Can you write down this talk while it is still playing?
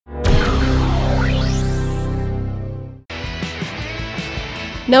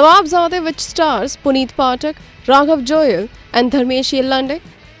Nawabzaade, which stars Punit Pathak, Raghav, Juyal and Dharmesh Yelande,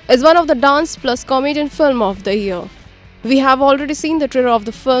 is one of the dance plus comedian film of the year. We have already seen the trailer of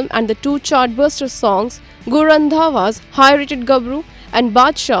the film and the two chartbuster songs, Guru Randhawa's High Rated Gabru and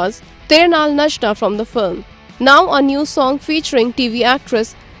Badshah's Tere Naal Nachna from the film. Now a new song featuring TV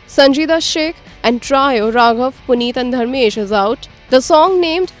actress Sanjeeda Sheikh and trio Raghav, Punit and Dharmesh is out. The song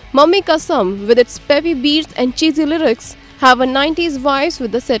named Mummy Kasam, with its peppy beats and cheesy lyrics, have a 90s vibes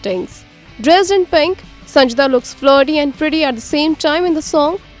with the settings. Dressed in pink, Sanjeeda looks flirty and pretty at the same time in the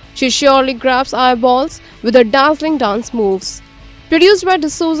song. She surely grabs eyeballs with her dazzling dance moves. Produced by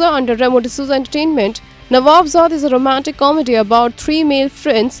D'Souza under Remo Entertainment, Nawabzaade is a romantic comedy about three male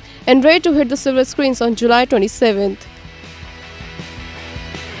friends and ready to hit the silver screens on July 27th.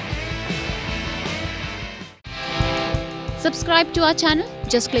 Subscribe to our channel.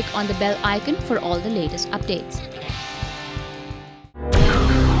 Just click on the bell icon for all the latest updates.